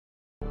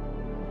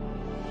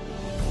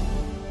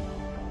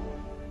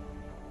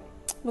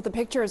Well, the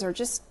pictures are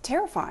just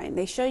terrifying.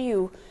 They show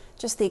you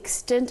just the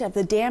extent of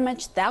the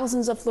damage.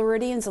 Thousands of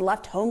Floridians are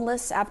left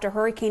homeless after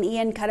Hurricane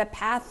Ian cut a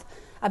path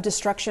of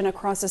destruction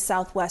across the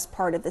southwest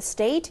part of the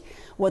state.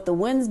 What the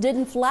winds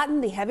didn't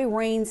flatten, the heavy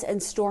rains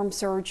and storm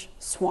surge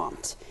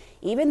swamped.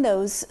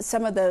 Even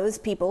some of those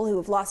people who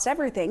have lost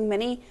everything,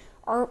 many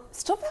are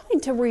still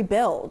having to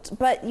rebuild.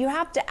 But you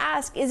have to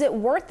ask, is it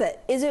worth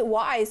it? Is it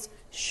wise?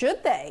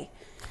 Should they?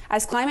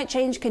 As climate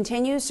change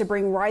continues to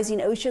bring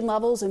rising ocean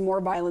levels and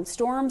more violent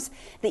storms,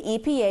 the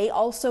EPA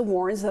also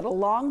warns that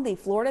along the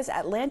Florida's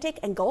Atlantic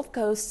and Gulf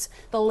coasts,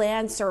 the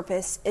land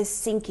surface is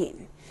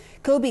sinking.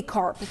 Kobi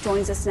Karp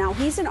joins us now.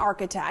 He's an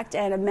architect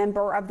and a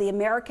member of the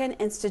American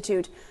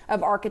Institute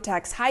of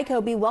Architects. Hi,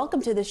 Kobi.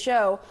 Welcome to the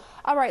show.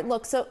 All right,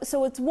 look, so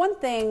it's one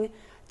thing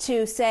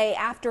to say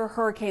after a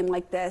hurricane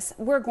like this,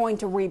 we're going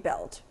to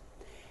rebuild.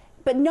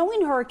 But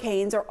knowing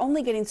hurricanes are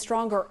only getting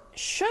stronger,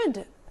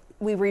 should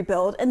we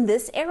rebuild in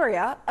this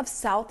area of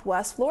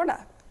Southwest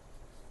Florida?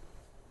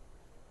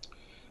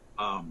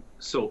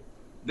 So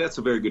that's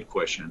a very good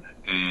question.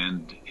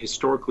 And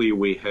historically,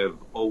 we have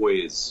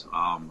always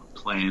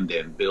planned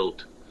and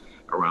built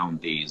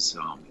around these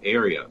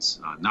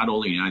areas, not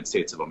only in the United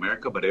States of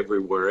America, but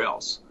everywhere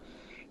else.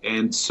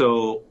 And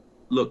so,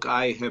 look,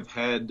 I have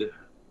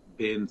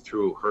been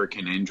through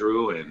Hurricane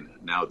Andrew and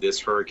now this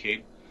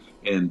hurricane,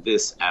 and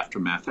this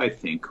aftermath, I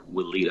think,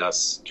 will lead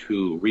us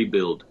to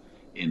rebuild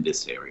in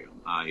this area.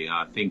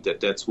 I think that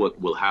that's what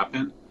will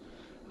happen.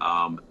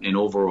 And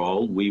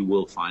overall, we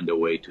will find a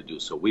way to do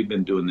so. We've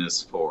been doing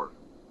this for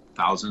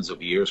thousands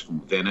of years, from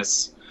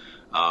Venice,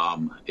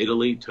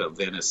 Italy, to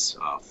Venice,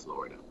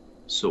 Florida.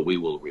 So we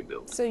will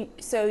rebuild.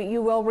 So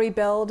you will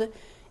rebuild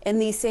in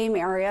these same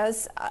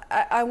areas.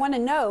 I want to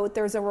note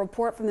there's a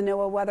report from the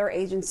NOAA Weather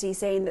Agency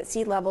saying that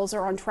sea levels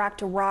are on track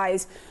to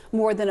rise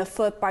more than a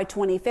foot by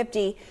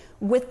 2050.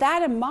 With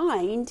that in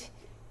mind,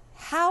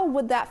 how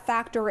would that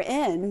factor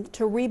in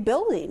to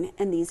rebuilding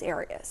in these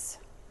areas?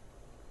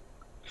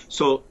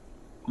 So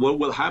what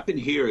will happen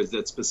here is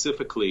that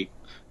specifically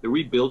the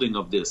rebuilding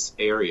of this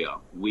area,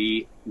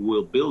 we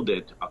will build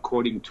it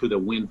according to the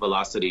wind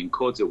velocity and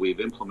codes that we've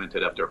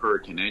implemented after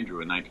Hurricane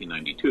Andrew in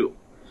 1992.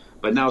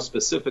 But now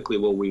specifically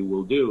what we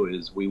will do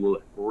is we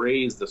will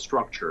raise the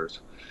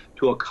structures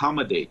to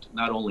accommodate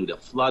not only the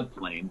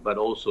floodplain, but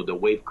also the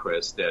wave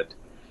crest that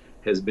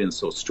has been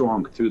so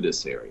strong through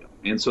this area.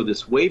 And so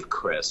this wave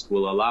crest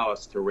will allow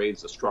us to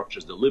raise the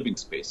structures, the living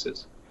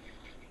spaces.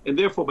 And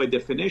therefore, by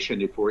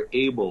definition, if we're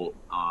able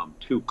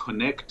to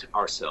connect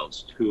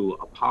ourselves to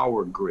a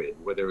power grid,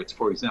 whether it's,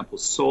 for example,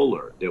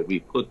 solar that we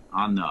put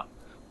on the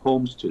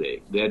homes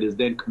today, that is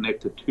then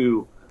connected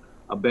to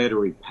a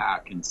battery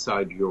pack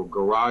inside your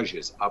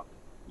garages,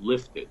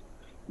 uplifted,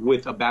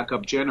 with a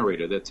backup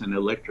generator that's an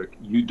electric,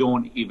 you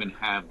don't even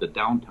have the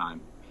downtime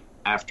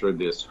after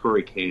this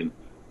hurricane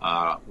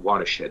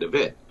watershed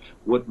event.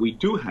 What we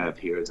do have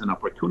here is an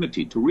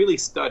opportunity to really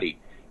study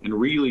and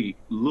really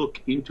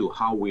look into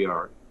how we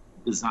are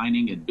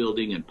designing and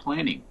building and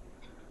planning.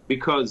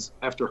 Because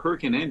after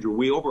Hurricane Andrew,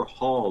 we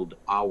overhauled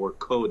our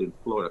code in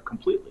Florida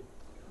completely.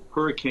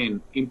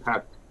 Hurricane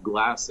impact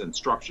glass and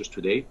structures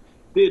today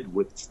did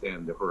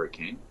withstand the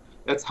hurricane.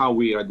 That's how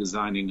we are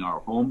designing our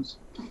homes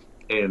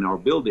and our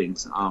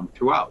buildings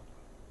throughout.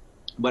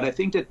 But I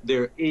think that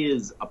there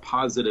is a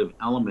positive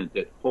element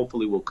that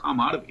hopefully will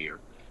come out of here,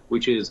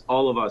 which is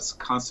all of us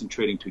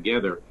concentrating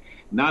together,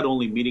 not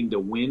only meeting the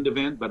wind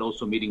event, but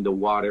also meeting the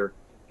water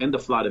and the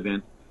flood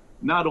event,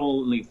 not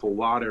only for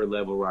water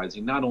level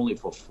rising, not only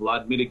for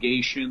flood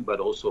mitigation, but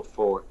also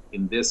for,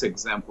 in this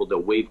example, the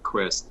wave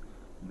crest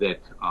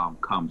that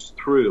comes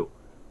through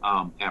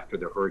after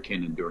the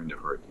hurricane and during the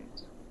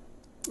hurricanes.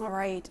 All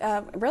right.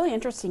 Really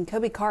interesting.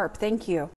 Kobi Karp, thank you.